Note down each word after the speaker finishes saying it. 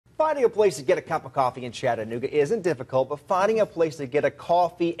Finding a place to get a cup of coffee in Chattanooga isn't difficult, but finding a place to get a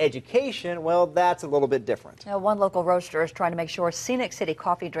coffee education, well, that's a little bit different. Now, one local roaster is trying to make sure Scenic City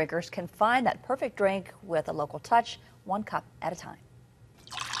coffee drinkers can find that perfect drink with a local touch, one cup at a time.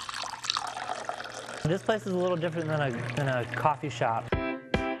 This place is a little different than a coffee shop.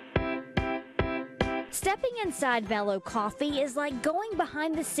 Stepping inside Velo Coffee is like going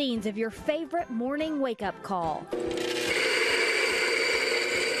behind the scenes of your favorite morning wake-up call.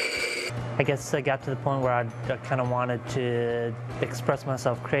 I guess I got to the point where I kind of wanted to express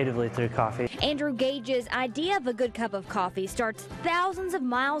myself creatively through coffee. Andrew Gage's idea of a good cup of coffee starts thousands of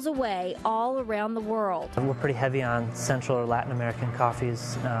miles away all around the world. We're pretty heavy on Central or Latin American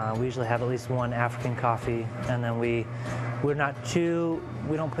coffees. We usually have at least one African coffee, and then we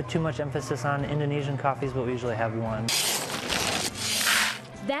don't put too much emphasis on Indonesian coffees, but we usually have one.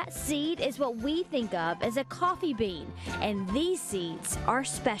 That seed is what we think of as a coffee bean, and these seeds are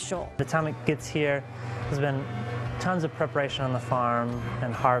special. By the time it gets here, there's been tons of preparation on the farm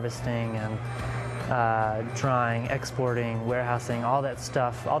and harvesting and drying, exporting, warehousing, all that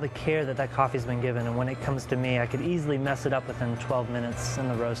stuff, all the care that coffee's been given, and when it comes to me, I could easily mess it up within 12 minutes in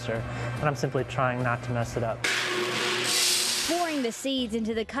the roaster, and I'm simply trying not to mess it up. Pouring the seeds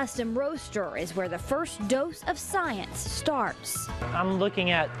into the custom roaster is where the first dose of science starts. I'm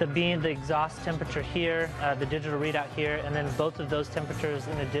looking at the bean, the exhaust temperature here, the digital readout here, and then both of those temperatures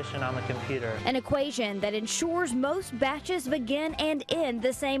in addition on the computer. An equation that ensures most batches begin and end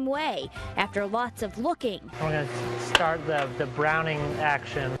the same way after lots of looking. We're going to start the browning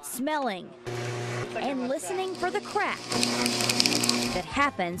action. Smelling and listening for the crack that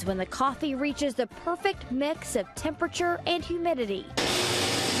happens when the coffee reaches the perfect mix of temperature and humidity.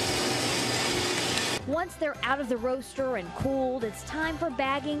 Once they're out of the roaster and cooled, it's time for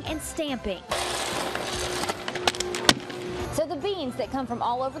bagging and stamping. So the beans that come from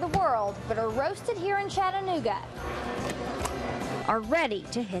all over the world but are roasted here in Chattanooga are ready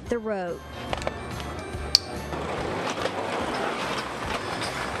to hit the road.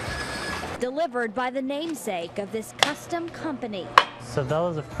 Delivered by the namesake of this custom company. So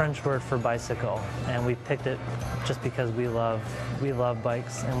Velo is a French word for bicycle, and we picked it just because we love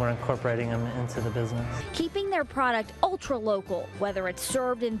bikes, and we're incorporating them into the business. Keeping their product ultra local, whether it's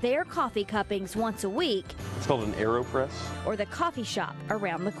served in their coffee cuppings once a week. It's called an AeroPress. Or the coffee shop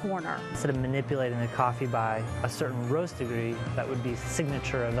around the corner. Instead of manipulating the coffee by a certain roast degree that would be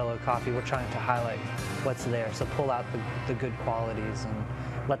signature of Velo coffee, we're trying to highlight what's there. So pull out the good qualities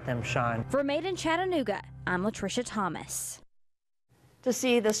and let them shine. For Made in Chattanooga, I'm Latricia Thomas. To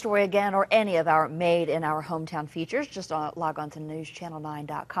see the story again or any of our Made in Our Hometown features, just log on to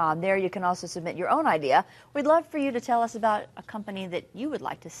NewsChannel9.com. There you can also submit your own idea. We'd love for you to tell us about a company that you would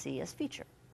like to see us feature.